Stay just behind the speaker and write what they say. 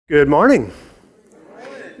Good morning.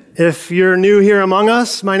 If you're new here among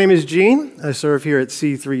us, my name is Gene. I serve here at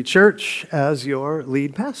C3 Church as your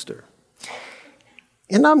lead pastor.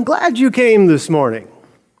 And I'm glad you came this morning.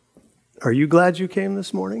 Are you glad you came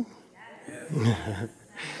this morning? Yes.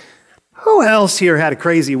 Who else here had a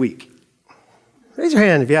crazy week? Raise your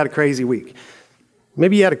hand if you had a crazy week.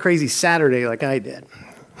 Maybe you had a crazy Saturday like I did.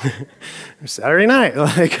 Or Saturday night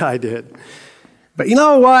like I did. But you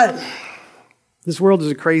know what? This world is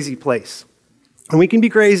a crazy place. And we can be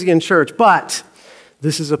crazy in church, but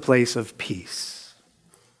this is a place of peace.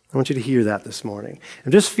 I want you to hear that this morning.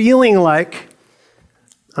 I'm just feeling like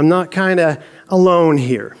I'm not kind of alone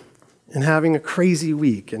here and having a crazy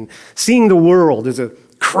week and seeing the world as a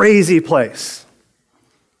crazy place.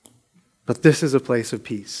 But this is a place of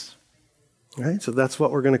peace. Right? So that's what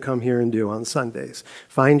we're going to come here and do on Sundays.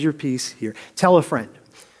 Find your peace here. Tell a friend.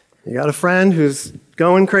 You got a friend who's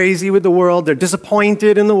going crazy with the world. They're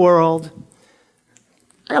disappointed in the world.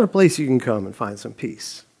 I got a place you can come and find some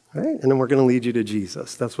peace. Right? And then we're going to lead you to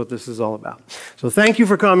Jesus. That's what this is all about. So thank you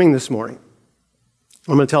for coming this morning.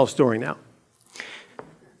 I'm going to tell a story now.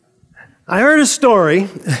 I heard a story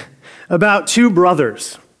about two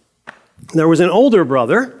brothers. There was an older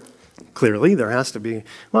brother. Clearly, there has to be,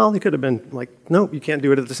 well, they could have been like, nope, you can't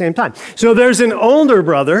do it at the same time. So there's an older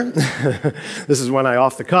brother. This is when I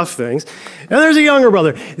off-the-cuff things. And there's a younger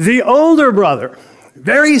brother. The older brother,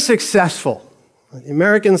 very successful. The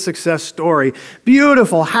American success story.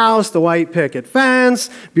 Beautiful house, the white picket fence,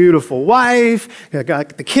 beautiful wife,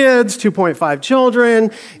 got the kids, 2.5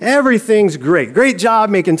 children. Everything's great. Great job,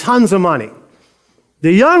 making tons of money.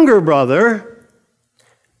 The younger brother,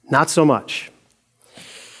 not so much.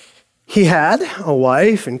 He had a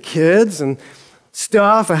wife and kids and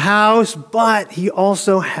stuff, a house, but he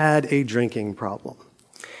also had a drinking problem.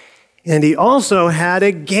 And he also had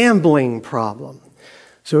a gambling problem.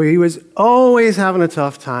 So he was always having a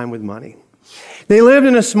tough time with money. They lived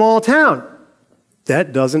in a small town.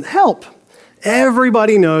 That doesn't help.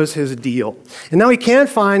 Everybody knows his deal. And now he can't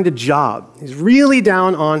find a job. He's really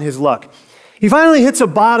down on his luck. He finally hits a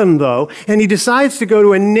bottom, though, and he decides to go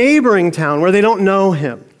to a neighboring town where they don't know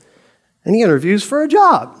him. And he interviews for a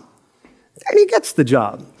job. And he gets the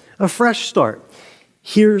job. A fresh start.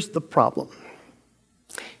 Here's the problem.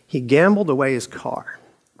 He gambled away his car.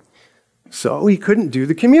 So he couldn't do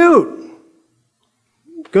the commute.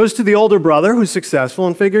 Goes to the older brother who's successful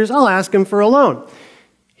and figures, I'll ask him for a loan.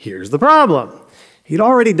 Here's the problem. He'd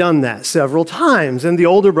already done that several times, and the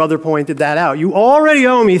older brother pointed that out. You already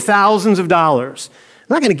owe me thousands of dollars.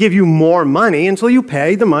 I'm not going to give you more money until you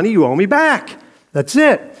pay the money you owe me back. That's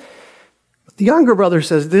it. But the younger brother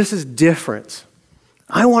says, this is different.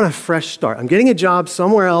 I want a fresh start. I'm getting a job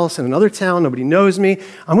somewhere else in another town. Nobody knows me.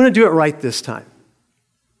 I'm going to do it right this time.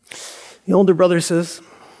 The older brother says,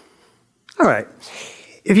 all right,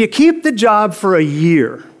 if you keep the job for a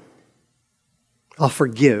year, I'll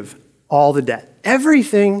forgive all the debt.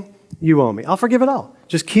 Everything you owe me. I'll forgive it all.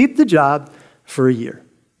 Just keep the job for a year.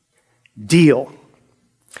 Deal.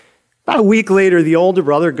 About a week later, the older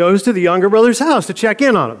brother goes to the younger brother's house to check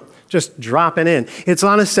in on him. Just dropping in. It's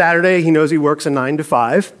on a Saturday. He knows he works a 9 to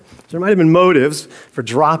 5. So there might have been motives for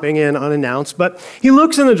dropping in unannounced, but he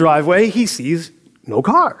looks in the driveway. He sees no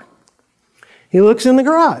car. He looks in the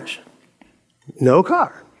garage. No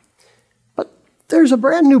car. But there's a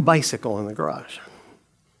brand new bicycle in the garage.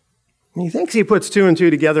 And he thinks he puts two and two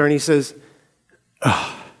together and he says,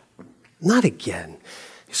 oh, not again.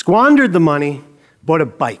 He squandered the money, bought a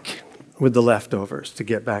bike with the leftovers to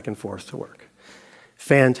get back and forth to work.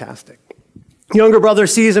 Fantastic. Younger brother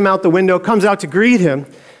sees him out the window, comes out to greet him.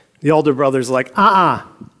 The older brother's like, no.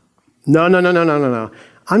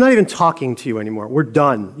 I'm not even talking to you anymore. We're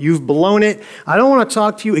done. You've blown it. I don't want to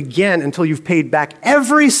talk to you again until you've paid back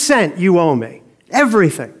every cent you owe me.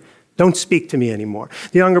 Everything. Don't speak to me anymore.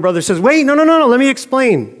 The younger brother says, wait, no, let me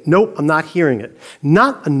explain. Nope, I'm not hearing it.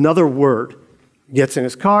 Not another word. Gets in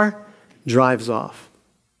his car, drives off.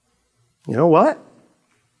 You know what?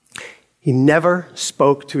 He never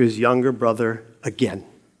spoke to his younger brother again.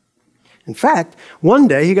 In fact, one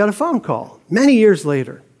day he got a phone call, many years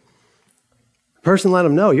later. The person let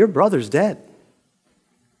him know, your brother's dead.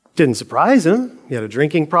 Didn't surprise him. He had a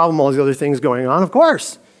drinking problem, all these other things going on, of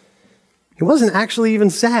course. He wasn't actually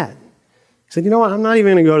even sad. He said, you know what, I'm not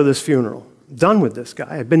even going to go to this funeral. I'm done with this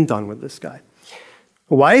guy. I've been done with this guy.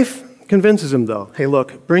 The wife convinces him, though, hey,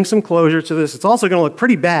 look, bring some closure to this. It's also going to look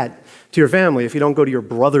pretty bad to your family if you don't go to your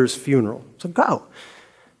brother's funeral. So go.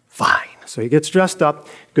 Fine. So he gets dressed up,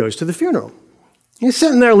 goes to the funeral. He's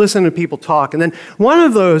sitting there listening to people talk, and then one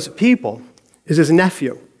of those people is his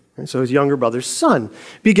nephew. And so his younger brother's son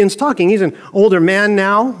begins talking. He's an older man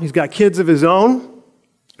now. He's got kids of his own.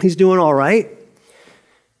 He's doing all right.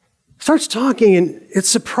 Starts talking, and it's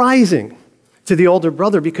surprising to the older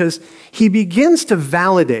brother because he begins to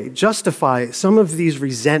validate, justify some of these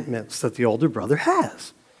resentments that the older brother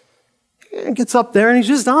has. He gets up there and he's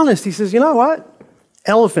just honest. He says, you know what?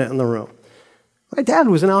 Elephant in the room. My dad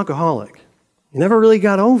was an alcoholic. He never really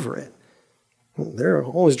got over it. There are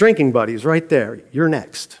all his drinking buddies right there. You're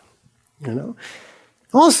next. You know.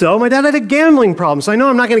 Also, my dad had a gambling problem, so I know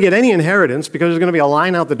I'm not going to get any inheritance because there's going to be a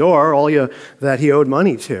line out the door, all you that he owed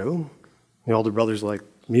money to. The older brother's like,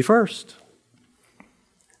 me first.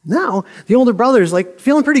 Now, the older brother's like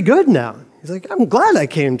feeling pretty good now. He's like, I'm glad I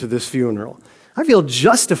came to this funeral. I feel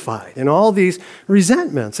justified in all these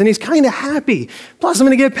resentments, and he's kind of happy. Plus, I'm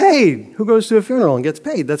going to get paid. Who goes to a funeral and gets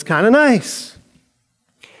paid? That's kind of nice.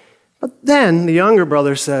 But then the younger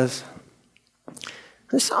brother says,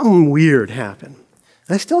 there's something weird happened.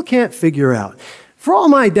 I still can't figure out. For all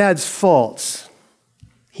my dad's faults,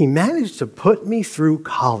 he managed to put me through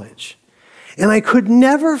college. And I could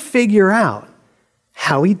never figure out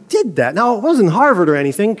how he did that. Now, it wasn't Harvard or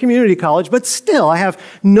anything, community college, but still, I have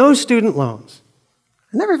no student loans.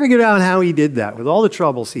 I never figured out how he did that with all the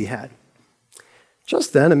troubles he had.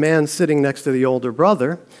 Just then, a man sitting next to the older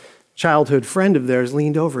brother, childhood friend of theirs,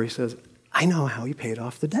 leaned over. He says, I know how he paid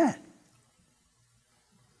off the debt.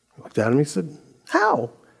 I looked at him, he said, how?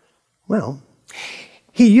 Well,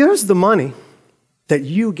 he used the money that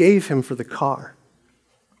you gave him for the car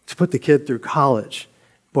to put the kid through college,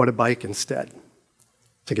 bought a bike instead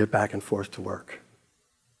to get back and forth to work.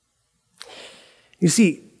 You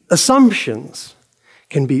see, assumptions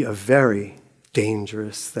can be a very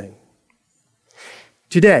dangerous thing.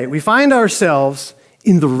 Today, we find ourselves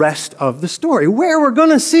in the rest of the story, where we're going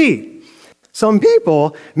to see some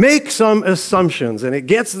people make some assumptions, and it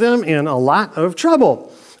gets them in a lot of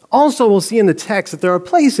trouble. Also, we'll see in the text that there are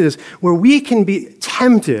places where we can be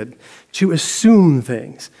tempted to assume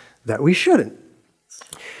things that we shouldn't.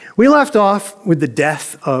 We left off with the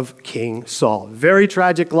death of King Saul. Very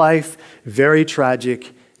tragic life, very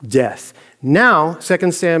tragic death. Now,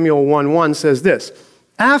 2 Samuel 1:1 says this,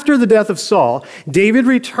 after the death of Saul, David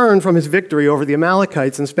returned from his victory over the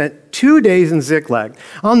Amalekites and spent 2 days in Ziklag.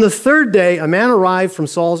 On the third day, a man arrived from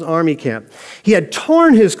Saul's army camp. He had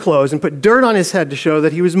torn his clothes and put dirt on his head to show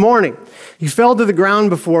that he was mourning. He fell to the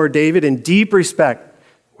ground before David in deep respect.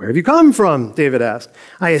 Where have you come from? David asked.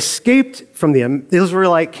 I escaped from the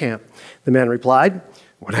Israelite camp. The man replied.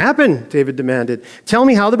 What happened? David demanded. Tell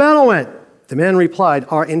me how the battle went. The man replied,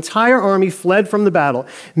 our entire army fled from the battle.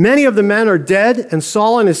 Many of the men are dead, and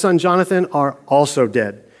Saul and his son Jonathan are also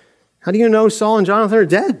dead. How do you know Saul and Jonathan are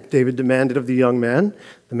dead? David demanded of the young man.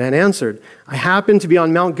 The man answered, I happened to be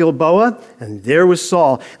on Mount Gilboa, and there was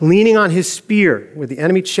Saul, leaning on his spear, with the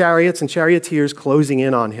enemy chariots and charioteers closing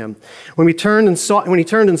in on him. When he turned and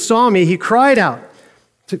saw me, he cried out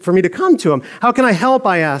for me to come to him. How can I help?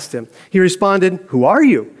 I asked him. He responded, who are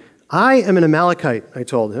you? I am an Amalekite, I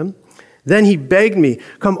told him. Then he begged me,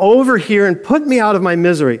 come over here and put me out of my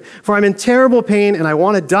misery, for I'm in terrible pain and I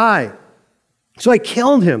want to die. So I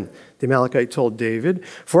killed him, the Amalekite told David,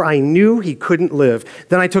 for I knew he couldn't live.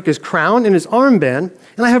 Then I took his crown and his armband,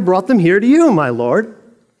 and I have brought them here to you, my lord.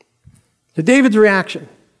 To David's reaction.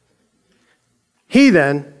 He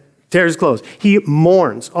then tears his clothes. He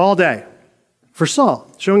mourns all day for Saul,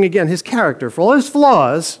 showing again his character. For all his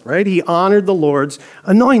flaws, right, he honored the Lord's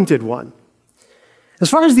anointed one. As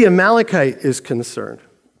far as the Amalekite is concerned,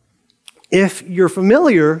 if you're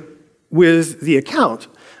familiar with the account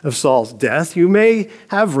of Saul's death, you may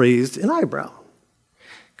have raised an eyebrow,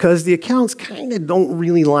 because the accounts kind of don't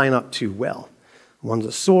really line up too well. One's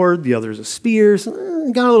a sword, the other's a spear.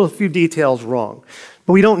 So got a few details wrong,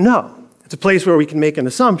 but we don't know. It's a place where we can make an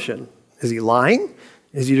assumption. Is he lying?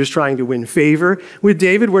 Is he just trying to win favor with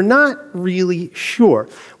David? We're not really sure.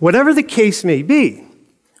 Whatever the case may be,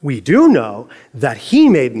 we do know that he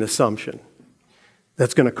made an assumption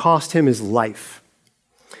that's going to cost him his life.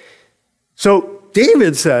 So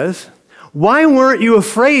David says, why weren't you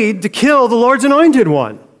afraid to kill the Lord's anointed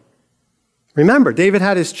one? Remember, David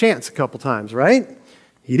had his chance a couple times, right?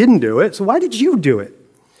 He didn't do it, so why did you do it?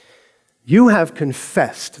 You have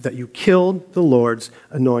confessed that you killed the Lord's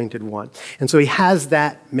anointed one. And so he has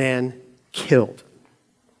that man killed.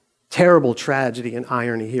 Terrible tragedy and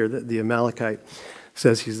irony here that the Amalekite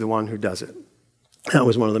says he's the one who does it. That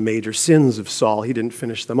was one of the major sins of Saul. He didn't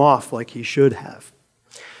finish them off like he should have.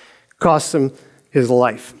 Cost him his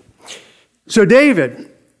life. So David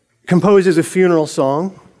composes a funeral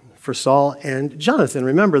song for Saul and Jonathan.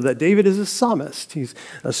 Remember that David is a psalmist. He's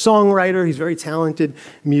a songwriter. He's a very talented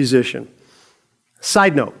musician.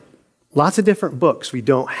 Side note, lots of different books we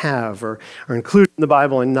don't have or are included in the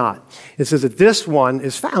Bible and not. It says that this one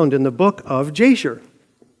is found in the book of Jasher.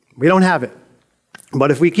 We don't have it.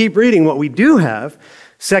 But if we keep reading what we do have,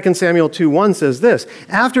 2 Samuel 2:1 says this,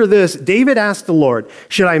 "After this, David asked the Lord,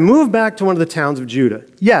 'Should I move back to one of the towns of Judah?'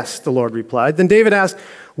 'Yes,' the Lord replied. Then David asked,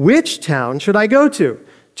 'Which town should I go to?'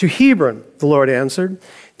 'To Hebron,' the Lord answered.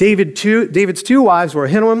 David's two wives were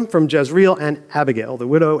Ahinoam from Jezreel and Abigail, the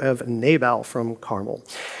widow of Nabal from Carmel.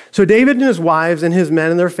 So David and his wives and his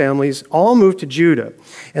men and their families all moved to Judah,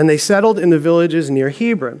 and they settled in the villages near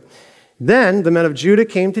Hebron. Then the men of Judah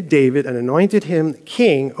came to David and anointed him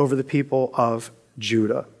king over the people of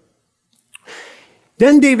Judah."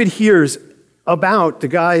 Then David hears about the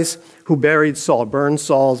guys who buried Saul, burned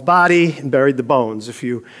Saul's body and buried the bones, if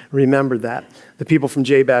you remember that, the people from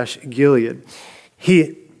Jabesh Gilead.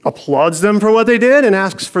 He applauds them for what they did and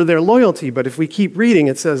asks for their loyalty. But if we keep reading,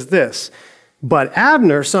 it says this, "But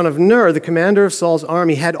Abner, son of Ner, the commander of Saul's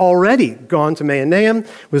army, had already gone to Mahanaim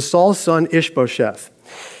with Saul's son Ishbosheth.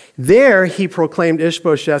 There he proclaimed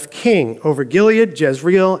Ishbosheth king over Gilead,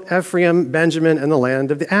 Jezreel, Ephraim, Benjamin, and the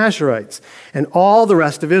land of the Asherites, and all the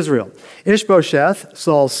rest of Israel. Ishbosheth,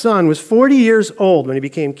 Saul's son, was 40 years old when he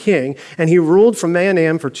became king, and he ruled from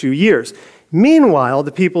Mahanaim for 2 years. Meanwhile,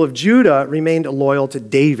 the people of Judah remained loyal to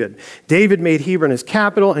David. David made Hebron his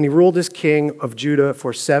capital, and he ruled as king of Judah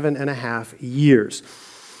for 7.5 years.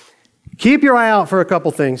 Keep your eye out for a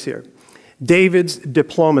couple things here. David's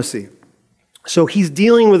diplomacy. So he's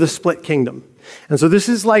dealing with a split kingdom. And so this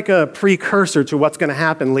is like a precursor to what's going to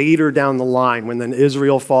happen later down the line when then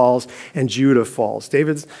Israel falls and Judah falls.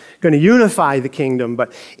 David's going to unify the kingdom,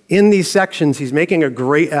 but in these sections, he's making a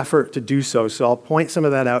great effort to do so. So I'll point some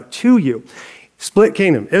of that out to you. Split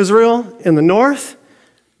kingdom. Israel in the north,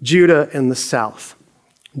 Judah in the south.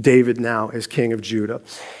 David now is king of Judah.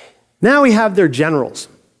 Now we have their generals.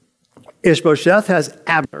 Ishbosheth has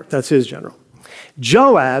Abner. That's his general.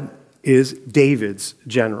 Joab is David's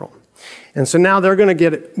general. And so now they're going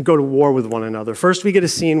to go to war with one another. First, we get a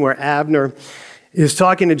scene where Abner is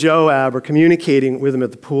talking to Joab or communicating with him at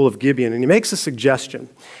the pool of Gibeon, and he makes a suggestion,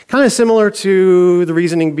 kind of similar to the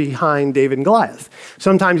reasoning behind David and Goliath.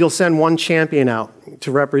 Sometimes you'll send one champion out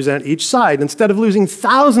to represent each side. Instead of losing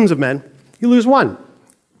thousands of men, you lose one.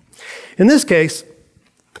 In this case,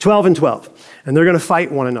 12 and 12. And they're going to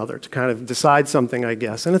fight one another to kind of decide something, I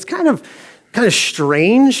guess. And it's kind of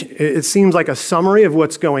strange. It seems like a summary of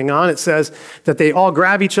what's going on. It says that they all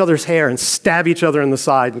grab each other's hair and stab each other in the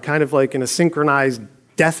side, and kind of like in a synchronized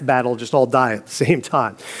death battle, just all die at the same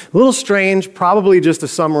time. A little strange, probably just a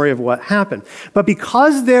summary of what happened. But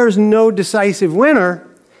because there's no decisive winner,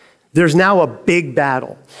 there's now a big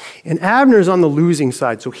battle. And Abner's on the losing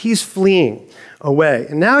side, so he's fleeing away.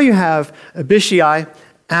 And now you have Abishai,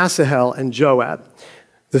 Asahel, and Joab,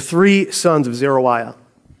 the three sons of Zeruiah.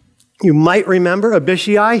 You might remember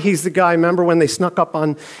Abishai. He's the guy, remember when they snuck up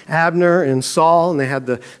on Abner and Saul and they had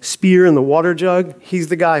the spear and the water jug? He's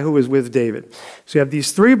the guy who was with David. So you have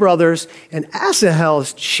these three brothers, and Asahel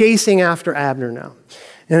is chasing after Abner now.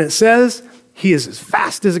 And it says he is as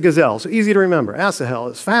fast as a gazelle. So easy to remember. Asahel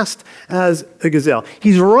is fast as a gazelle.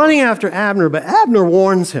 He's running after Abner, but Abner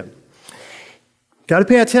warns him. Got to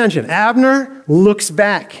pay attention. Abner looks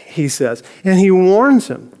back, he says, and he warns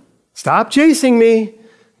him. Stop chasing me.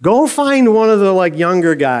 Go find one of the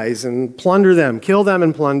younger guys and plunder them, kill them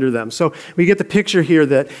and plunder them. So we get the picture here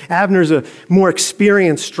that Abner's a more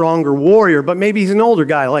experienced, stronger warrior, but maybe he's an older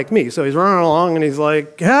guy like me. So he's running along and he's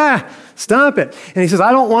like, stop it. And he says,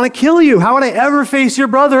 I don't want to kill you. How would I ever face your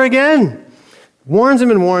brother again? Warns him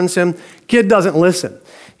and warns him. Kid doesn't listen.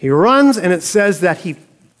 He runs, and it says that he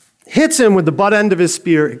hits him with the butt end of his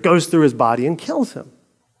spear. It goes through his body and kills him.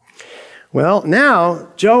 Well, now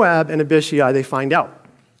Joab and Abishai, they find out.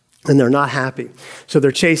 And they're not happy. So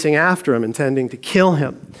they're chasing after him, intending to kill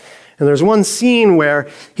him. And there's one scene where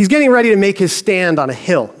he's getting ready to make his stand on a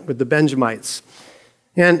hill with the Benjamites.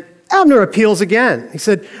 And Abner appeals again. He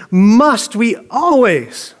said, must we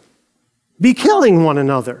always be killing one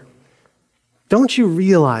another? Don't you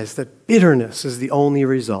realize that bitterness is the only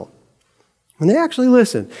result? And they actually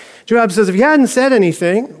listen. Joab says, if you hadn't said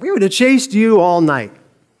anything, we would have chased you all night.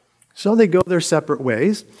 So they go their separate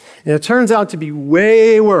ways, and it turns out to be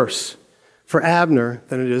way worse for Abner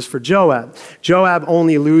than it is for Joab. Joab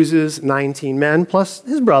only loses 19 men, plus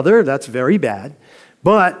his brother. That's very bad.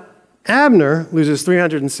 But Abner loses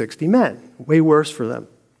 360 men. Way worse for them.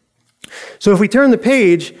 So if we turn the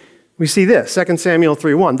page, we see this, 2 Samuel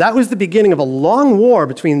 3:1. That was the beginning of a long war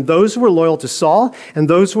between those who were loyal to Saul and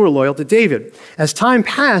those who were loyal to David. As time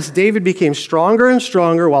passed, David became stronger and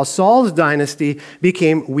stronger, while Saul's dynasty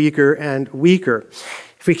became weaker and weaker.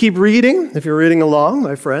 If we keep reading, if you're reading along,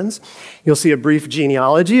 my friends, you'll see a brief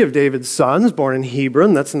genealogy of David's sons born in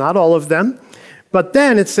Hebron. That's not all of them. But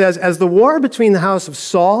then it says, as the war between the house of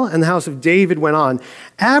Saul and the house of David went on,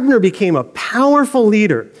 Abner became a powerful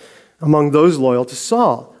leader among those loyal to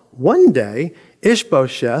Saul. One day,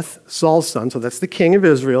 Ishbosheth, Saul's son, so that's the king of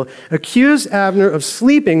Israel, accused Abner of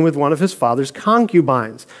sleeping with one of his father's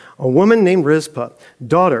concubines, a woman named Rizpah,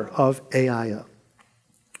 daughter of Aiah.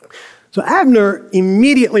 So Abner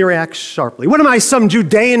immediately reacts sharply. What am I, some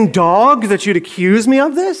Judean dog that you'd accuse me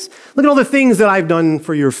of this? Look at all the things that I've done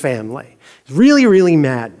for your family. He's really, really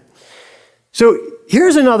mad. So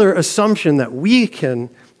here's another assumption that we can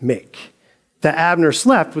make, that Abner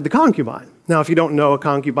slept with the concubine. Now, if you don't know, a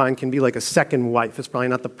concubine can be like a second wife. It's probably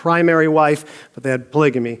not the primary wife, but they had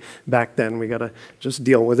polygamy back then. We got to just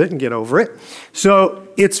deal with it and get over it. So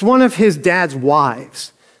it's one of his dad's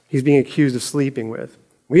wives he's being accused of sleeping with.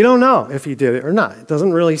 We don't know if he did it or not. It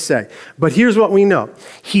doesn't really say. But here's what we know.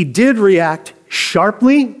 He did react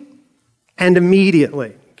sharply and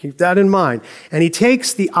immediately. Keep that in mind. And he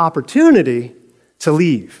takes the opportunity to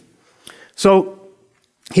leave. So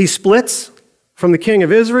he splits from the king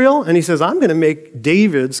of Israel, and he says, I'm going to make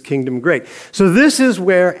David's kingdom great. So this is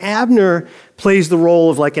where Abner plays the role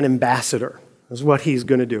of like an ambassador, is what he's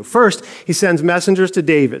going to do. First, he sends messengers to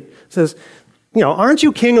David. Says, aren't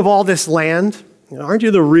you king of all this land? Aren't you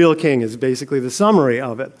the real king is basically the summary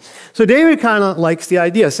of it. So David kind of likes the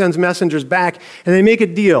idea, sends messengers back, and they make a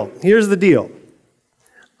deal. Here's the deal.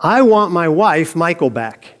 I want my wife, Michal,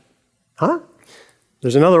 back. Huh?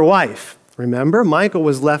 There's another wife. Remember, Michal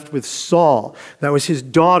was left with Saul. That was his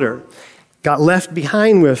daughter. Got left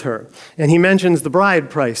behind with her. And he mentions the bride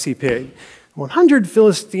price he paid. 100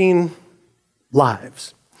 Philistine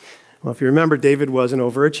lives. Well, if you remember, David was an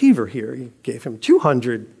overachiever here. He gave him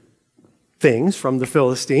 200 things from the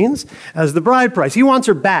Philistines as the bride price. He wants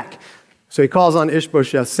her back. So he calls on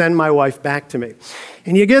Ishbosheth, send my wife back to me.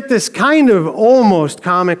 And you get this kind of almost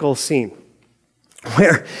comical scene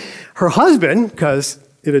where her husband, because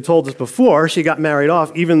it had told us before, she got married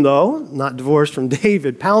off, even though not divorced from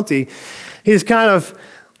David, Palti, he's kind of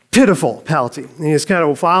pitiful, Palti. And he's kind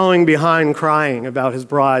of following behind, crying about his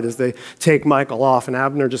bride as they take Michal off. And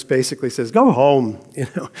Abner just basically says, go home,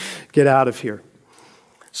 get out of here.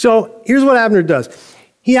 So here's what Abner does.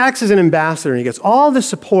 He acts as an ambassador, and he gets all the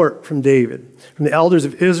support from David, from the elders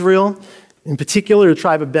of Israel, in particular the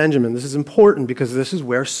tribe of Benjamin. This is important because this is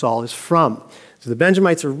where Saul is from. So the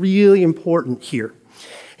Benjamites are really important here.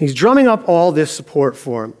 He's drumming up all this support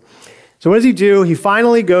for him. So what does he do? He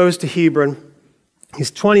finally goes to Hebron. He's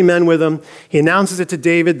 20 men with him. He announces it to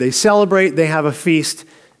David. They celebrate. They have a feast.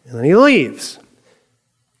 And then he leaves.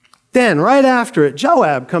 Then, right after it,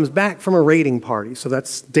 Joab comes back from a raiding party. So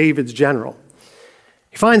that's David's general.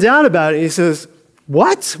 He finds out about it. And he says,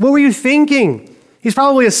 what? What were you thinking? He's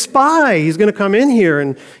probably a spy. He's going to come in here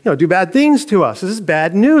and do bad things to us. This is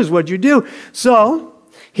bad news. What'd you do? So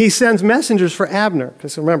he sends messengers for Abner,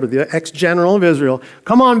 because remember, the ex-general of Israel,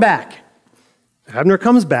 come on back. Abner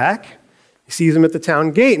comes back. He sees him at the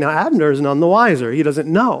town gate. Now, Abner is none the wiser. He doesn't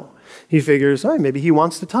know. He figures, maybe he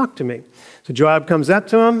wants to talk to me. So Joab comes up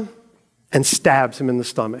to him and stabs him in the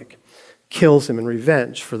stomach, kills him in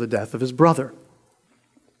revenge for the death of his brother.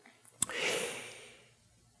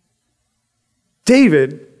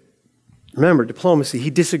 David, remember, diplomacy, he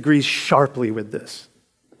disagrees sharply with this.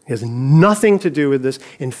 He has nothing to do with this.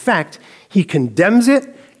 In fact, he condemns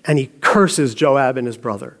it and he curses Joab and his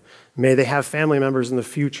brother. May they have family members in the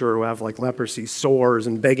future who have like leprosy, sores,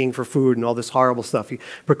 and begging for food and all this horrible stuff. He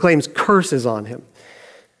proclaims curses on him.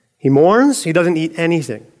 He mourns. He doesn't eat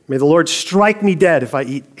anything. May the Lord strike me dead if I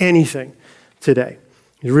eat anything today.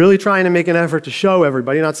 He's really trying to make an effort to show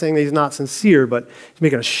everybody, not saying that he's not sincere, but he's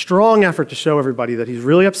making a strong effort to show everybody that he's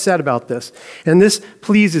really upset about this. And this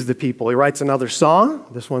pleases the people. He writes another song.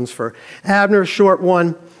 This one's for Abner, a short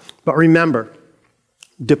one. But remember,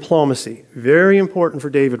 diplomacy, very important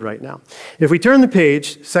for David right now. If we turn the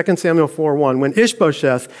page, 2 Samuel 4:1, when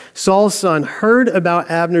Ishbosheth, Saul's son, heard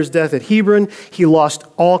about Abner's death at Hebron, he lost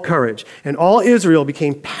all courage, and all Israel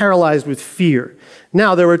became paralyzed with fear.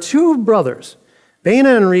 Now there were two brothers,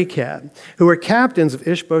 Baanah and Rechab, who were captains of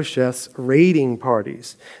Ishbosheth's raiding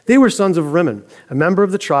parties. They were sons of Rimmon, a member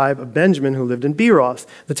of the tribe of Benjamin who lived in Beeroth.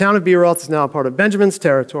 The town of Beeroth is now a part of Benjamin's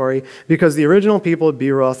territory because the original people of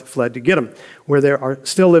Beeroth fled to Gittim, where they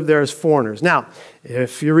still live there as foreigners. Now,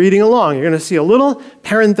 if you're reading along, you're going to see a little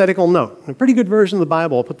parenthetical note. A pretty good version of the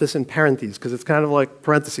Bible will put this in parentheses because it's kind of like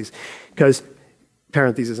parentheses, because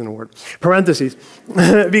parentheses isn't a word. Parentheses,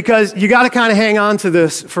 because you got to kind of hang on to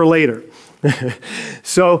this for later.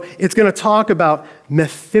 So it's going to talk about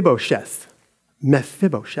Mephibosheth.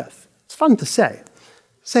 Mephibosheth. It's fun to say.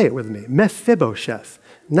 Say it with me. Mephibosheth.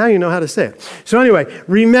 Now you know how to say it. So anyway,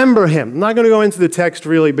 remember him. I'm not going to go into the text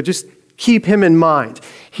really, but just keep him in mind.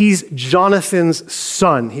 He's Jonathan's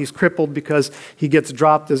son. He's crippled because he gets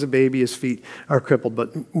dropped as a baby. His feet are crippled.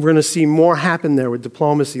 But we're going to see more happen there with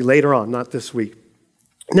diplomacy later on, not this week.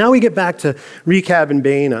 Now we get back to Rechab and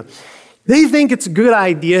Baanah. They think it's a good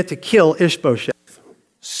idea to kill Ishbosheth.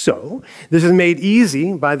 So this is made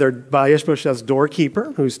easy by Ishbosheth's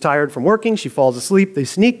doorkeeper, who's tired from working. She falls asleep. They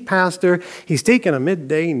sneak past her. He's taking a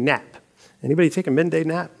midday nap. Anybody take a midday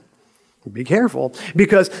nap? Be careful,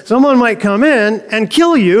 because someone might come in and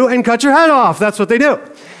kill you and cut your head off. That's what they do.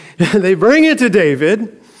 They bring it to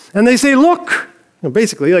David, and they say, look,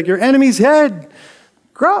 basically like your enemy's head.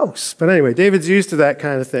 Gross. But anyway, David's used to that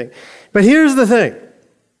kind of thing. But here's the thing.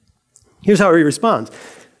 Here's how he responds.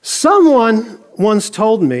 Someone once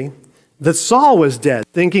told me that Saul was dead,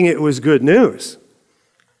 thinking it was good news.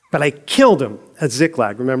 But I killed him at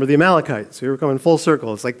Ziklag. Remember the Amalekites? We were coming full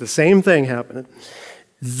circle. It's like the same thing happening.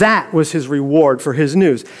 That was his reward for his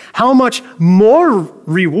news. How much more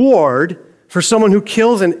reward for someone who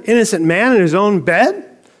kills an innocent man in his own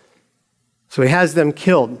bed? So he has them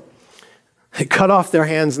killed. They cut off their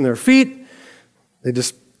hands and their feet. They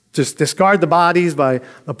just discard the bodies by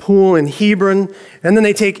a pool in Hebron. And then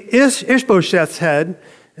they take Ishbosheth's head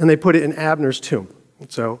and they put it in Abner's tomb.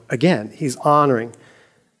 So again, he's honoring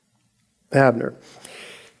Abner.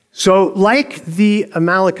 So like the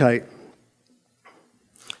Amalekite,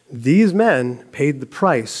 these men paid the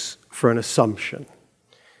price for an assumption.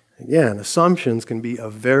 Again, assumptions can be a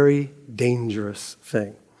very dangerous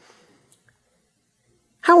thing.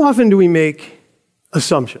 How often do we make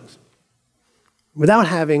assumptions without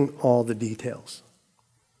having all the details?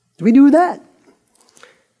 Do we do that?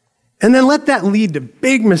 And then let that lead to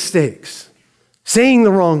big mistakes, saying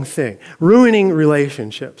the wrong thing, ruining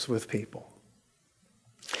relationships with people.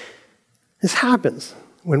 This happens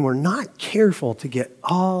when we're not careful to get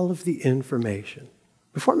all of the information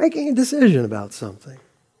before making a decision about something.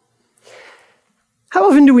 How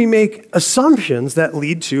often do we make assumptions that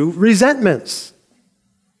lead to resentments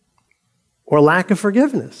or lack of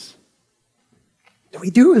forgiveness? Do we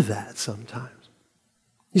do that sometimes?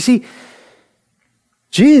 You see,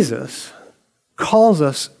 Jesus calls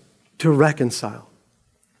us to reconcile,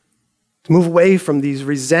 to move away from these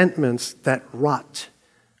resentments that rot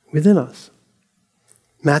within us.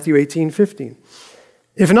 Matthew 18:15.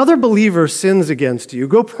 If another believer sins against you,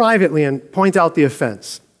 go privately and point out the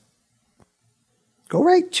offense. Go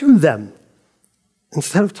right to them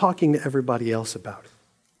instead of talking to everybody else about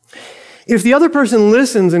it. If the other person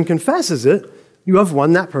listens and confesses it, you have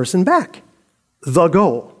won that person back. The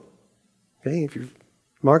goal. Okay, if you're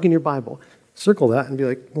marking your Bible, circle that and be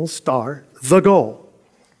like, little star, the goal.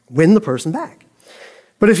 Win the person back.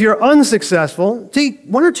 But if you're unsuccessful, take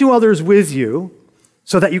one or two others with you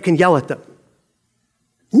so that you can yell at them.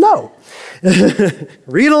 No.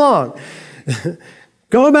 Read along.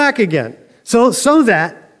 Go back again. So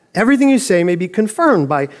that everything you say may be confirmed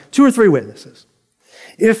by 2 or 3 witnesses.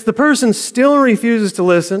 If the person still refuses to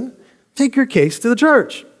listen, take your case to the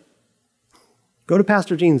church. Go to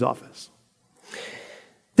Pastor Gene's office.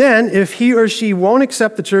 Then, if he or she won't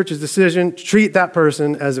accept the church's decision, treat that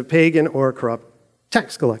person as a pagan or a corrupt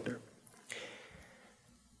tax collector.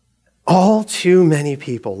 All too many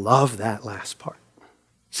people love that last part.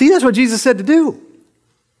 See, that's what Jesus said to do.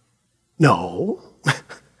 No.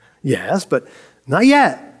 Yes, but not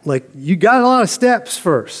yet. Like, you got a lot of steps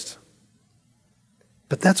first.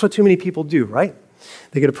 But that's what too many people do, right?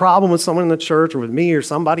 They get a problem with someone in the church or with me or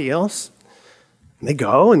somebody else, and they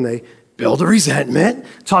go and they build a resentment,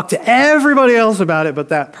 talk to everybody else about it but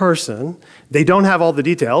that person. They don't have all the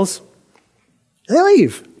details. They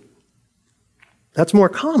leave. That's more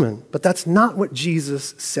common, but that's not what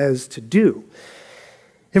Jesus says to do.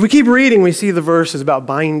 If we keep reading, we see the verses about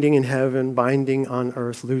binding in heaven, binding on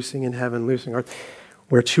earth, loosing in heaven, loosing on earth.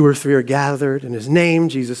 Where 2 or 3 are gathered in his name,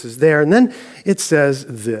 Jesus is there. And then it says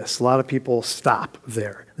this. A lot of people stop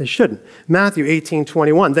there. They shouldn't. Matthew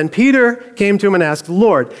 18:21. Then Peter came to him and asked,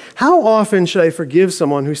 Lord, how often should I forgive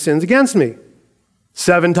someone who sins against me?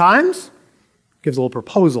 7 times? Gives a little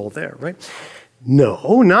proposal there, right?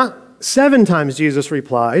 No, not 7 times, Jesus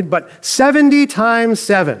replied, but 70 times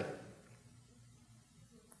 7.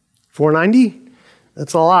 490?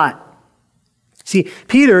 That's a lot. See,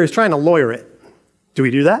 Peter is trying to lawyer it. Do we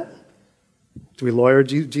do that? Do we lawyer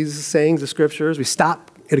Jesus' sayings, the scriptures? We stop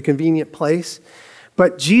at a convenient place?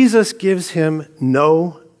 But Jesus gives him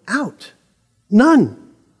no out.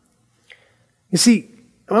 None. You see,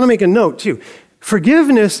 I want to make a note too.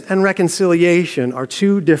 Forgiveness and reconciliation are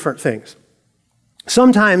 2 different things.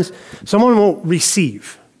 Sometimes someone won't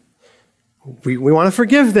receive. We want to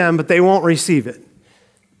forgive them, but they won't receive it.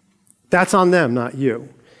 That's on them, not you.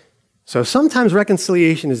 So sometimes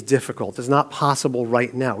reconciliation is difficult. It's not possible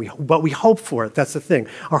right now, but we hope for it. That's the thing.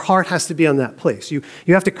 Our heart has to be on that place. You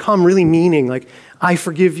have to come really meaning, like, I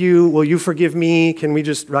forgive you, will you forgive me? Can we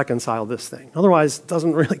just reconcile this thing? Otherwise, it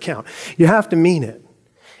doesn't really count. You have to mean it.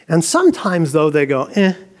 And sometimes, though, they go,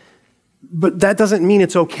 but that doesn't mean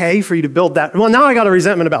it's okay for you to build that. Well, now I got a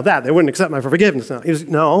resentment about that. They wouldn't accept my forgiveness now.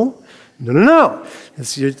 No.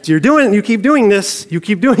 You keep doing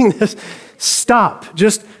this. Stop.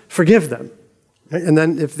 Just forgive them. And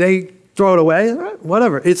then if they throw it away,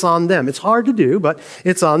 whatever. It's on them. It's hard to do, but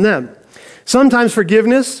it's on them. Sometimes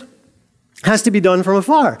forgiveness has to be done from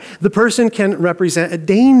afar. The person can represent a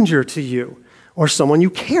danger to you or someone you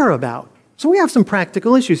care about. So we have some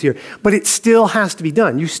practical issues here, but it still has to be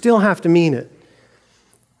done. You still have to mean it.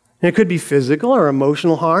 And it could be physical or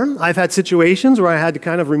emotional harm. I've had situations where I had to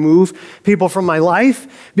kind of remove people from my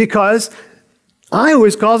life because I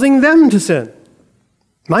was causing them to sin.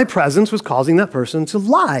 My presence was causing that person to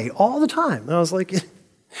lie all the time. And I was like,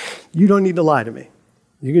 you don't need to lie to me.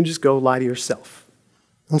 You can just go lie to yourself.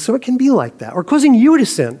 And so it can be like that. Or causing you to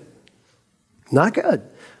sin. Not good.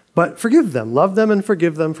 But forgive them. Love them and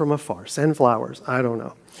forgive them from afar. Send flowers. I don't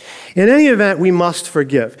know. In any event, we must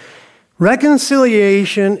forgive.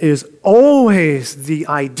 Reconciliation is always the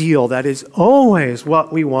ideal. That is always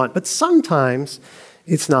what we want. But sometimes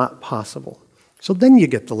it's not possible. So then you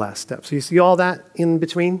get the last step. So you see all that in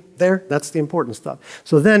between there? That's the important stuff.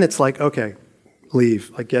 So then it's like, okay,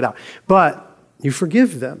 leave, like get out. But you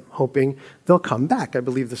forgive them, hoping they'll come back. I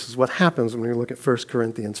believe this is what happens when we look at 1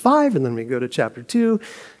 Corinthians 5, and then we go to chapter 2.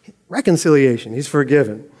 Reconciliation, he's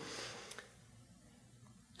forgiven.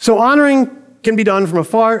 So honoring can be done from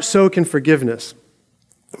afar, so can forgiveness.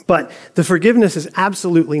 But the forgiveness is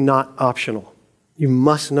absolutely not optional. You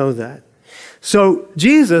must know that. So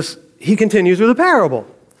Jesus, he continues with a parable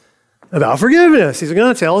about forgiveness. He's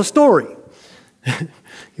going to tell a story.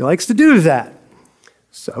 He likes to do that.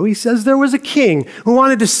 So he says there was a king who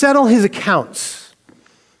wanted to settle his accounts.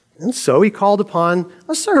 And so he called upon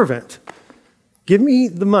a servant. Give me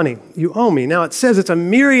the money you owe me. Now it says it's a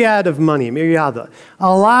myriad of money, myriada,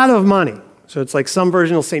 a lot of money. So it's like some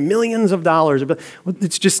version will say millions of dollars, but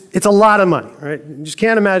it's a lot of money, right? You just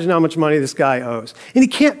can't imagine how much money this guy owes. And he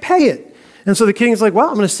can't pay it. And so the king's like, well,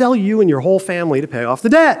 I'm going to sell you and your whole family to pay off the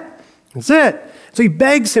debt. That's it. So he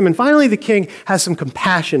begs him, and finally the king has some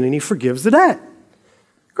compassion and he forgives the debt.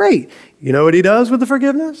 Great. You know what he does with the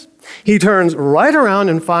forgiveness? He turns right around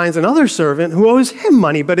and finds another servant who owes him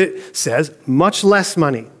money, but it says much less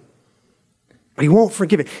money. But he won't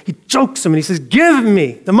forgive it. He jokes him and he says, give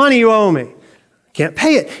me the money you owe me. Can't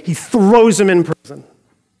pay it. He throws him in prison.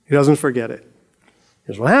 He doesn't forget it.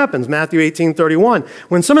 Here's what happens, Matthew 18:31.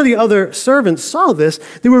 When some of the other servants saw this,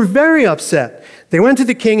 they were very upset. They went to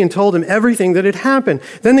the king and told him everything that had happened.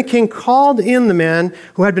 Then the king called in the man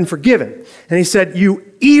who had been forgiven. And he said, you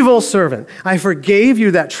evil servant, I forgave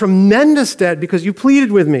you that tremendous debt because you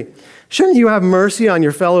pleaded with me. Shouldn't you have mercy on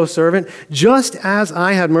your fellow servant, just as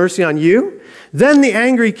I had mercy on you? Then the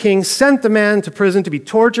angry king sent the man to prison to be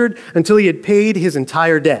tortured until he had paid his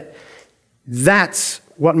entire debt. That's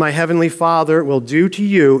what my heavenly Father will do to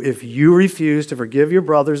you if you refuse to forgive your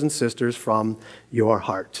brothers and sisters from your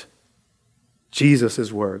heart.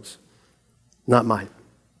 Jesus' words, not mine.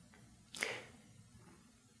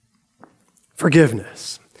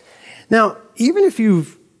 Forgiveness. Now, even if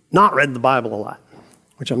you've not read the Bible a lot,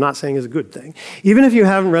 which I'm not saying is a good thing, even if you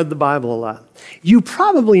haven't read the Bible a lot, you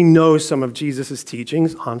probably know some of Jesus'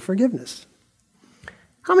 teachings on forgiveness.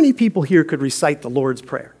 How many people here could recite the Lord's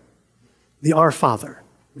Prayer? The Our Father.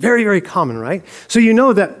 Very, very common, right? So you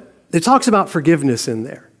know that it talks about forgiveness in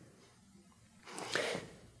there.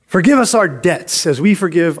 Forgive us our debts as we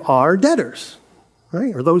forgive our debtors,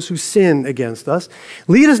 right? Or those who sin against us.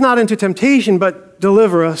 Lead us not into temptation, but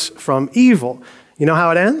deliver us from evil. You know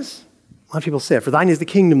how it ends? A lot of people say it. For thine is the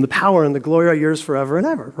kingdom, the power, and the glory are yours forever and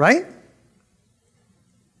ever, right?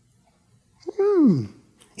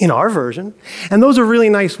 in our version. And those are really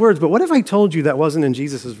nice words, but what if I told you that wasn't in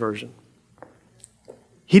Jesus' version?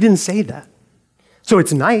 He didn't say that. So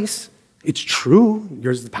it's nice. It's true.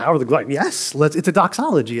 Yours is the power of the glory. Yes, it's a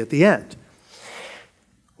doxology at the end.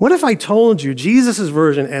 What if I told you Jesus'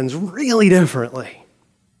 version ends really differently?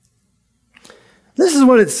 This is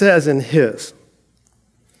what it says in his.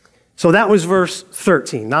 So that was verse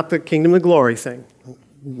 13, not the kingdom of glory thing.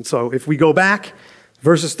 So if we go back,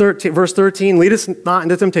 verse 13, lead us not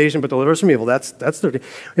into temptation, but deliver us from evil. That's 13.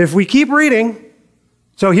 If we keep reading,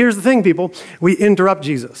 so here's the thing, people. We interrupt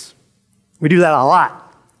Jesus. We do that a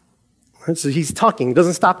lot. Right? So he's talking. He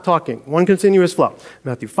doesn't stop talking. One continuous flow.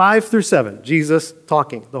 Matthew 5 through 7, Jesus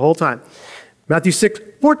talking the whole time. Matthew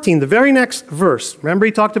 6:14, the very next verse. Remember,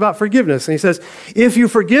 he talked about forgiveness. And he says, if you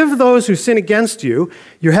forgive those who sin against you,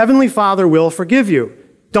 your heavenly Father will forgive you.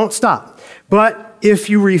 Don't stop. But if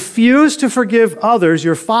you refuse to forgive others,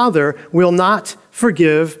 your Father will not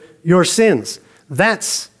forgive your sins.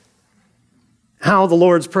 That's how the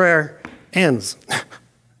Lord's Prayer ends.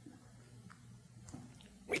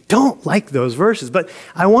 We don't like those verses, but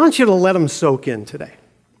I want you to let them soak in today.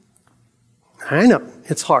 I know,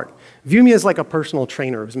 it's hard. View me as like a personal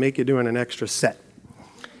trainer who's make you doing an extra set.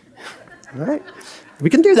 All right? We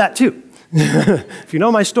can do that too. If you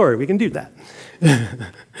know my story, we can do that.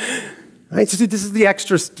 All right, so this is the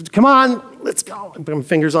extra. Come on, let's go. Put my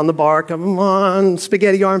fingers on the bar. Come on,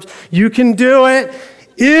 spaghetti arms. You can do it.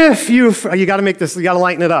 If you got to make this, you got to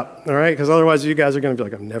lighten it up, all right? Because otherwise you guys are going to be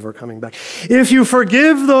like, I'm never coming back. If you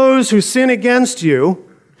forgive those who sin against you,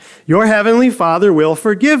 your heavenly Father will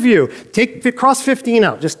forgive you. Cross 15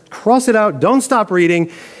 out. Just cross it out. Don't stop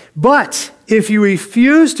reading. But if you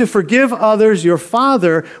refuse to forgive others, your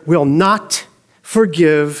Father will not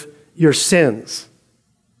forgive your sins.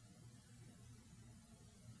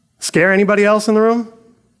 Scare anybody else in the room?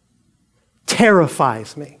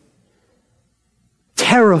 Terrifies me.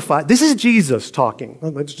 Terrified. This is Jesus talking.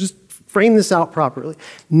 Let's just frame this out properly.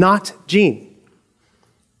 Not Gene.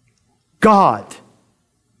 God.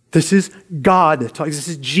 This is God talking. This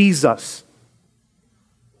is Jesus.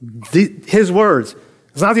 His words.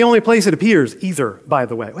 It's not the only place it appears either, by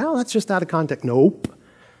the way. Well, that's just out of context. Nope.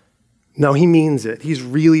 No, he means it. He's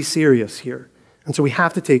really serious here. And so we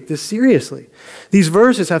have to take this seriously. These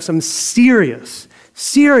verses have some serious,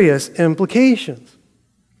 serious implications,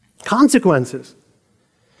 consequences.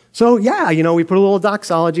 So yeah, we put a little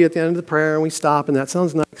doxology at the end of the prayer and we stop and that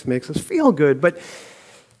sounds nice, makes us feel good, but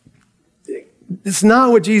it's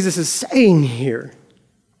not what Jesus is saying here.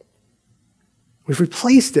 We've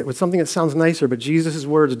replaced it with something that sounds nicer, but Jesus'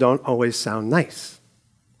 words don't always sound nice.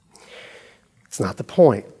 It's not the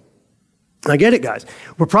point. I get it, guys.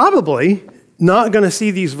 We're probably not going to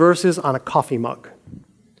see these verses on a coffee mug.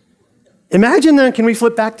 Imagine that. Can we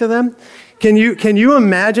flip back to them? Can you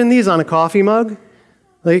imagine these on a coffee mug?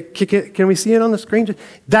 Like, can we see it on the screen?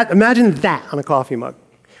 Imagine that on a coffee mug.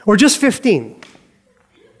 Or just 15.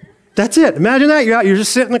 That's it. Imagine that. You're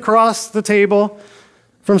just sitting across the table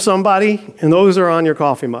from somebody, and those are on your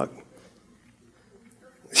coffee mug.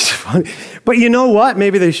 It's funny. But you know what?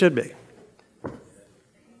 Maybe they should be.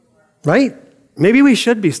 Right? Maybe we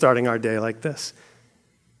should be starting our day like this.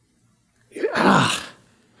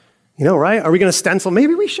 Right? Are we going to stencil?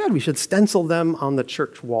 Maybe we should. We should stencil them on the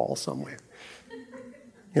church wall somewhere.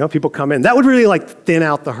 People come in. That would really thin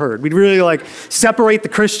out the herd. We'd really separate the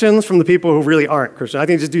Christians from the people who really aren't Christian. I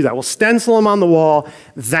think just do that. We'll stencil them on the wall.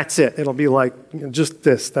 That's it. It'll be just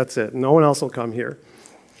this. That's it. No one else will come here.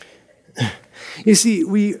 You see,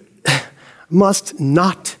 we must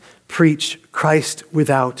not preach Christ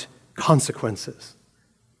without consequences.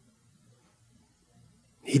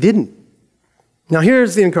 He didn't. Now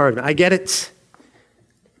here's the encouragement. I get it.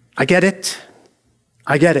 I get it.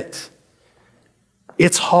 I get it.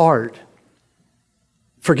 It's hard.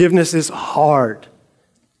 Forgiveness is hard.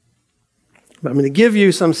 But I'm going to give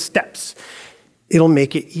you some steps. It'll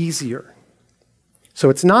make it easier. So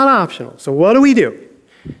it's not optional. So what do?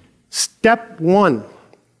 Step 1.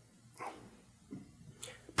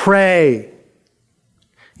 Pray.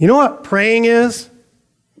 You know what praying is?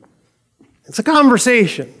 It's a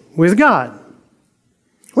conversation with God.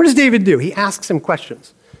 What does David do? He asks him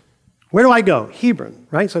questions. Where do I go? Hebron,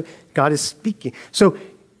 right? So God is speaking. So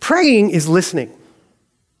praying is listening.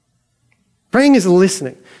 Praying is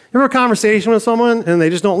listening. You ever have a conversation with someone and they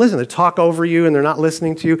just don't listen? They talk over you and they're not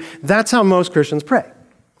listening to you. That's how most Christians pray.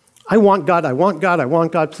 I want God, I want God, I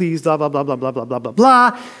want God, please, blah, blah, blah, blah, blah, blah, blah, blah,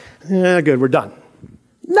 blah. Yeah, good, we're done.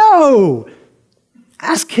 No!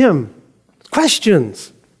 Ask him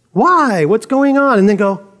questions. Why? What's going on? And then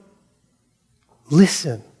go,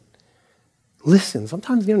 listen. Listen.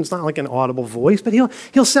 Sometimes it's not like an audible voice, but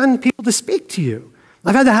he'll send people to speak to you.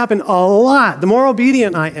 I've had that happen a lot. The more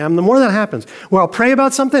obedient I am, the more that happens. Where I'll pray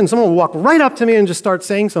about something, and someone will walk right up to me and just start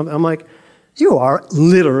saying something. I'm like, you are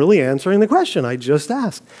literally answering the question I just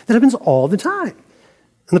asked. That happens all the time.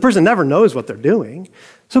 And the person never knows what they're doing.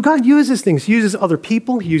 So God uses things. He uses other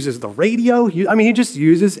people. He uses the radio. He just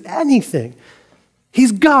uses anything.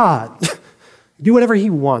 He's God. Do whatever he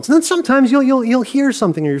wants. And then sometimes you'll hear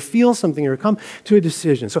something or you feel something or come to a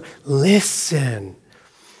decision. So listen.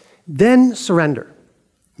 Then surrender.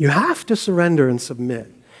 You have to surrender and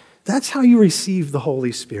submit. That's how you receive the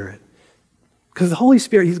Holy Spirit. Because the Holy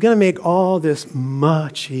Spirit, he's going to make all this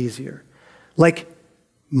much easier. Like,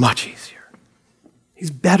 much easier. He's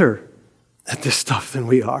better at this stuff than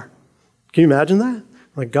we are. Can you imagine that?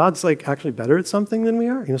 Like, God's like actually better at something than we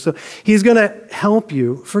are. So he's going to help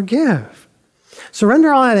you forgive.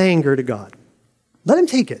 Surrender all that anger to God. Let him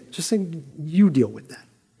take it. Just say, you deal with that.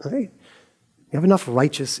 All right? You have enough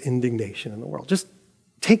righteous indignation in the world. Just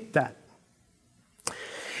take that.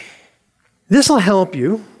 This will help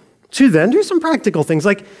you to then do some practical things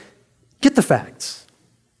like get the facts.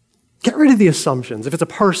 Get rid of the assumptions. If it's a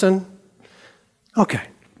person, okay,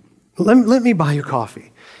 let me buy you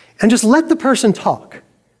coffee. And just let the person talk.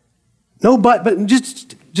 No but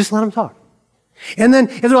just let them talk. And then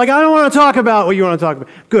if they're like, I don't want to talk about what you want to talk about.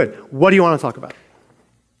 Good. What do you want to talk about?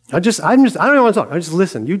 I don't even want to talk. I just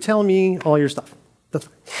listen. You tell me all your stuff. That's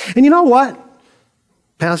fine. And you know what?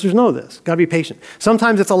 Pastors know this. Got to be patient.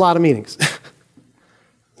 Sometimes it's a lot of meetings.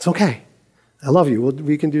 It's okay. I love you.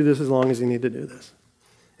 We can do this as long as you need to do this.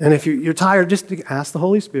 And if you're tired, just ask the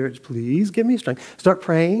Holy Spirit, please give me strength. Start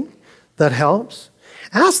praying. That helps.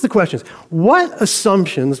 Ask the questions. What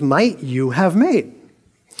assumptions might you have made?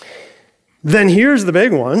 Then here's the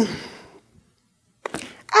big one.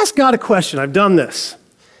 Ask God a question. I've done this.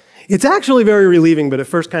 It's actually very relieving, but at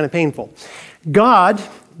first kind of painful. God,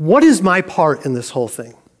 what is my part in this whole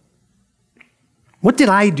thing? What did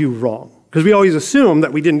I do wrong? Because we always assume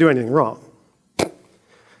that we didn't do anything wrong.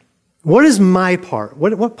 What is my part?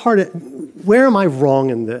 Where am I wrong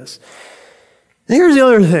in this? And here's the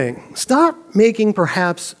other thing. Stop making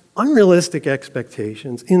perhaps unrealistic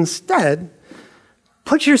expectations. Instead,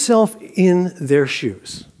 put yourself in their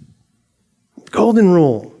shoes. Golden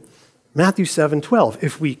rule. Matthew 7:12,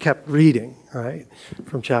 if we kept reading, right,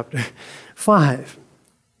 from chapter 5.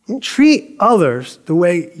 Treat others the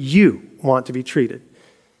way you want to be treated,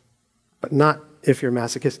 but not if you're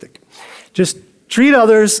masochistic. Just treat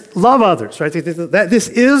others, love others, right? This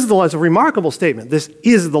is the law. It's a remarkable statement. This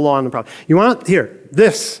is the law and the prophet. You want to hear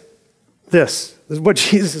this is what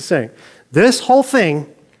Jesus is saying. This whole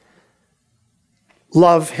thing,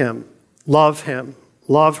 love him, love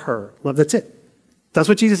her. That's it. That's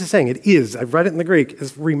what Jesus is saying. It is. I've read it in the Greek.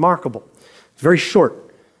 It's remarkable. It's very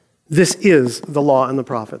short. This is the law and the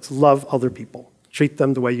prophets. Love other people. Treat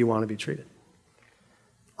them the way you want to be treated.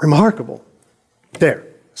 Remarkable. There.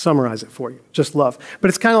 Summarize it for you. Just love. But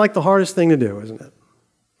it's kind of like the hardest thing to do, isn't it?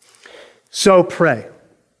 So pray.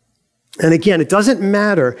 And again, it doesn't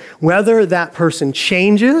matter whether that person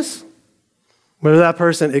changes, whether that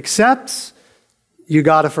person accepts, you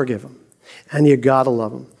got to forgive them. And you got to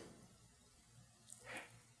love them.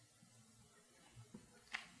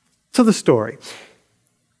 So the story.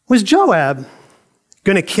 Was Joab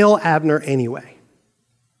going to kill Abner anyway?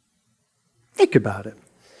 Think about it.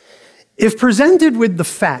 If presented with the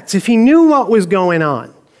facts, if he knew what was going on,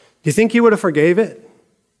 do you think he would have forgave it?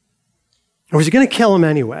 Or was he going to kill him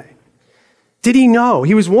anyway? Did he know?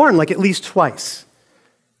 He was warned like at least twice.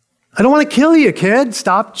 I don't want to kill you, kid.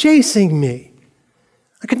 Stop chasing me.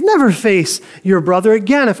 I could never face your brother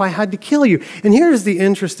again if I had to kill you. And here's the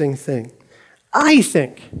interesting thing. I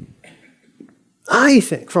think,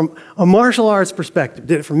 from a martial arts perspective,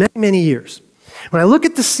 did it for many, many years. When I look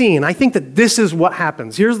at the scene, I think that this is what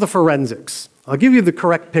happens. Here's the forensics. I'll give you the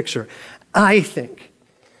correct picture. I think.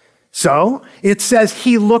 So it says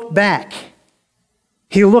he looked back.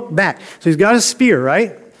 He looked back. So he's got a spear,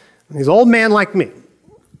 right? And he's an old man like me.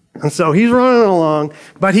 And so he's running along,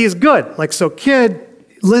 but he's good. Like, so kid,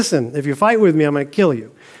 listen, if you fight with me, I'm going to kill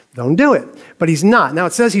you. Don't do it. But he's not. Now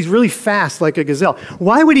it says he's really fast like a gazelle.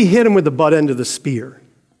 Why would he hit him with the butt end of the spear?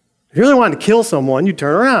 If you really wanted to kill someone, you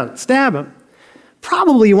turn around, stab him.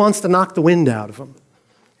 Probably he wants to knock the wind out of him.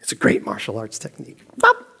 It's a great martial arts technique.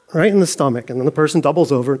 Bop, right in the stomach, and then the person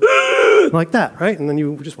doubles over like that, right? And then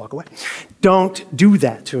you just walk away. Don't do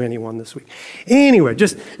that to anyone this week. Anyway,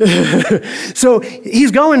 just so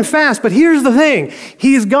he's going fast, but here's the thing.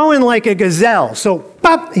 He's going like a gazelle. So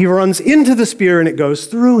pop, he runs into the spear and it goes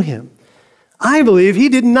through him. I believe he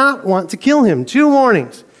did not want to kill him. 2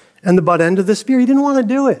 warnings. and the butt end of the spear. He didn't want to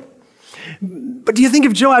do it. But do you think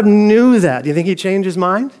if Joab knew that, do you think he'd change his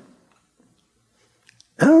mind?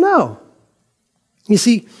 I don't know. You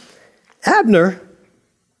see, Abner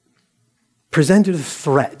presented a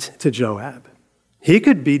threat to Joab. He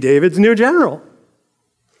could be David's new general.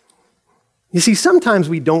 You see, sometimes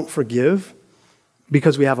we don't forgive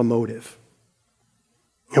because we have a motive.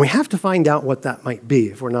 And we have to find out what that might be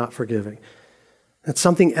if we're not forgiving. That's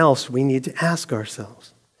something else we need to ask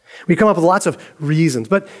ourselves. We come up with lots of reasons,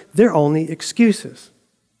 but they're only excuses.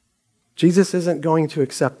 Jesus isn't going to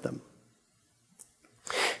accept them.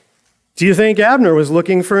 Do you think Abner was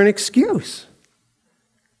looking for an excuse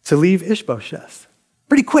to leave Ishbosheth?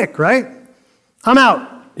 Pretty quick, right? I'm out.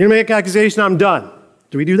 You're going to make an accusation, I'm done.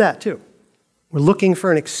 Do we do that too? We're looking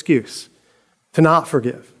for an excuse to not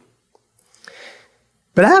forgive.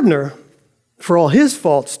 But Abner, for all his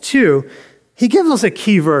faults too, he gives us a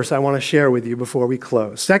key verse I want to share with you before we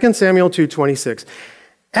close. 2 Samuel 2:26.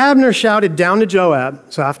 Abner shouted down to Joab,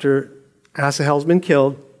 so after Asahel's been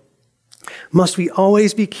killed, must we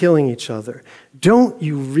always be killing each other? Don't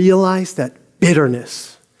you realize that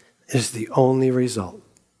bitterness is the only result?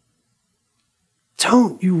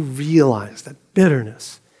 Don't you realize that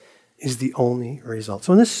bitterness is the only result?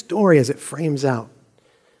 So in this story, as it frames out,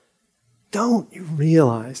 don't you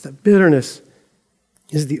realize that bitterness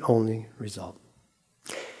is the only result?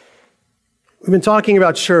 We've been talking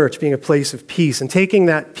about church being a place of peace and taking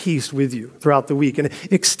that peace with you throughout the week and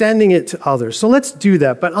extending it to others. So let's do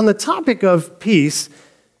that. But on the topic of peace,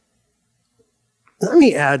 let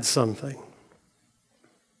me add something.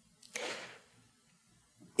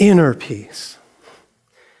 Inner peace.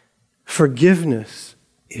 Forgiveness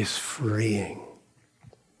is freeing.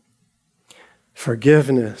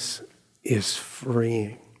 Forgiveness is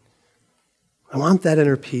freeing. I want that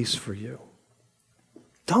inner peace for you.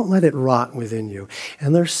 Don't let it rot within you.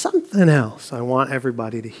 And there's something else I want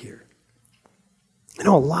everybody to hear. I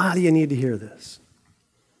know a lot of you need to hear this.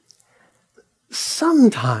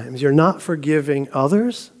 Sometimes you're not forgiving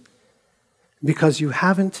others because you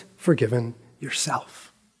haven't forgiven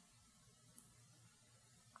yourself.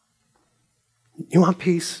 You want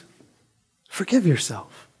peace? Forgive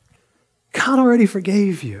yourself. God already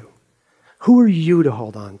forgave you. Who are you to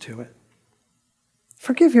hold on to it?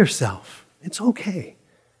 Forgive yourself. It's okay.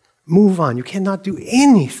 Move on. You cannot do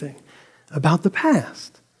anything about the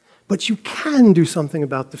past, but you can do something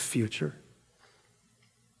about the future.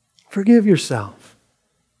 Forgive yourself.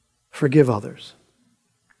 Forgive others.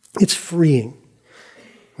 It's freeing.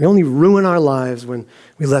 We only ruin our lives when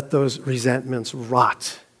we let those resentments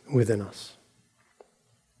rot within us.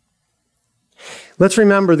 Let's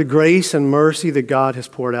remember the grace and mercy that God has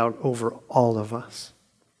poured out over all of us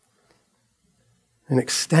and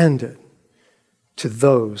extend it to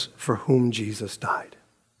those for whom Jesus died.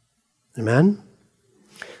 Amen?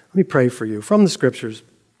 Let me pray for you from the scriptures.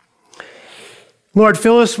 Lord,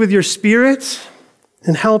 fill us with your Spirit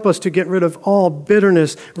and help us to get rid of all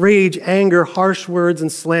bitterness, rage, anger, harsh words,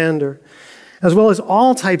 and slander, as well as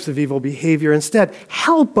all types of evil behavior. Instead,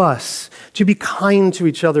 help us to be kind to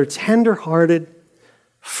each other, tender-hearted,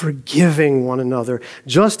 forgiving one another,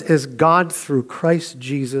 just as God through Christ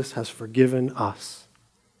Jesus has forgiven us.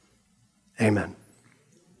 Amen.